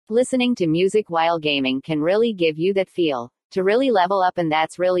Listening to music while gaming can really give you that feel to really level up, and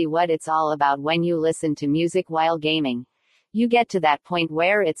that's really what it's all about when you listen to music while gaming. You get to that point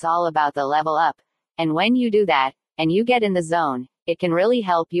where it's all about the level up, and when you do that, and you get in the zone, it can really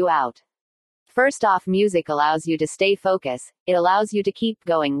help you out. First off, music allows you to stay focused. It allows you to keep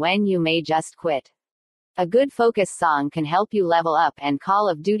going when you may just quit. A good focus song can help you level up, and Call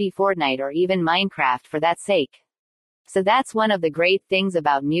of Duty, Fortnite, or even Minecraft for that sake. So that's one of the great things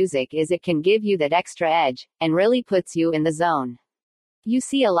about music, is it can give you that extra edge, and really puts you in the zone. You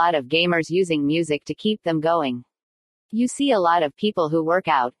see a lot of gamers using music to keep them going. You see a lot of people who work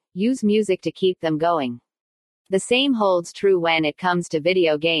out, use music to keep them going. The same holds true when it comes to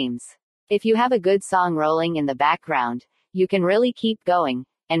video games. If you have a good song rolling in the background, you can really keep going,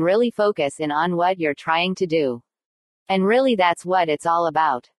 and really focus in on what you're trying to do. And really that's what it's all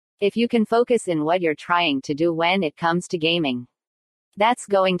about. If you can focus in what you're trying to do when it comes to gaming, that's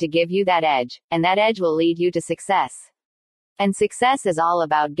going to give you that edge, and that edge will lead you to success. And success is all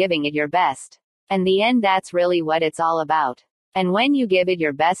about giving it your best. In the end, that's really what it's all about. And when you give it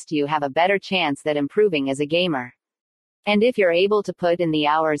your best, you have a better chance at improving as a gamer. And if you're able to put in the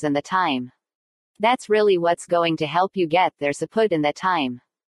hours and the time, that's really what's going to help you get there, so put in the time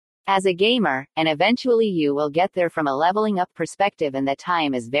as a gamer, and eventually you will get there from a leveling up perspective, and that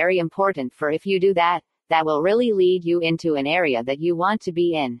time is very important, for if you do that, that will really lead you into an area that you want to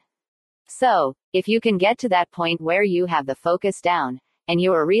be in. So, if you can get to that point where you have the focus down, and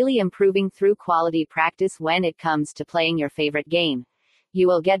you are really improving through quality practice when it comes to playing your favorite game, you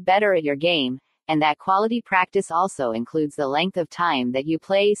will get better at your game, and that quality practice also includes the length of time that you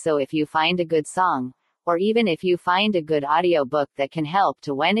play. So if you find a good song, or even if you find a good audio book that can help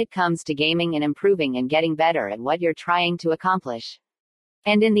to when it comes to gaming and improving and getting better at what you're trying to accomplish.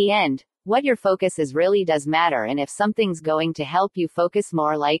 And in the end, what your focus is really does matter, and if something's going to help you focus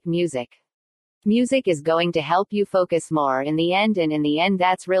more, like music, music is going to help you focus more in the end, and in the end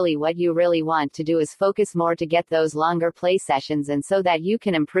that's really what you really want to do, is focus more to get those longer play sessions, and so that you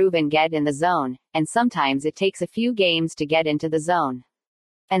can improve and get in the zone, and sometimes it takes a few games to get into the zone.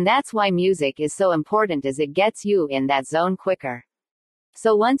 And that's why music is so important, as it gets you in that zone quicker.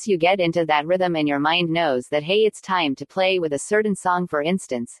 So once you get into that rhythm and your mind knows that hey, it's time to play with a certain song, for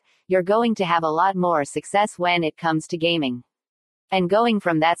instance, you're going to have a lot more success when it comes to gaming. And going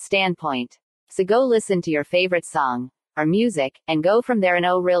from that standpoint. So go listen to your favorite song, or music, and go from there, and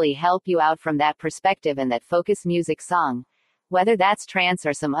it'll really help you out from that perspective, and that focus music song. Whether that's trance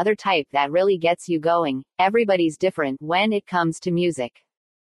or some other type that really gets you going, everybody's different when it comes to music.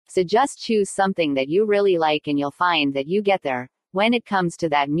 So just choose something that you really like, and you'll find that you get there. When it comes to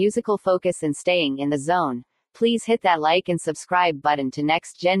that musical focus and staying in the zone, please hit that like and subscribe button to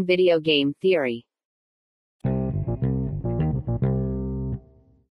Next Gen Video Game Theory.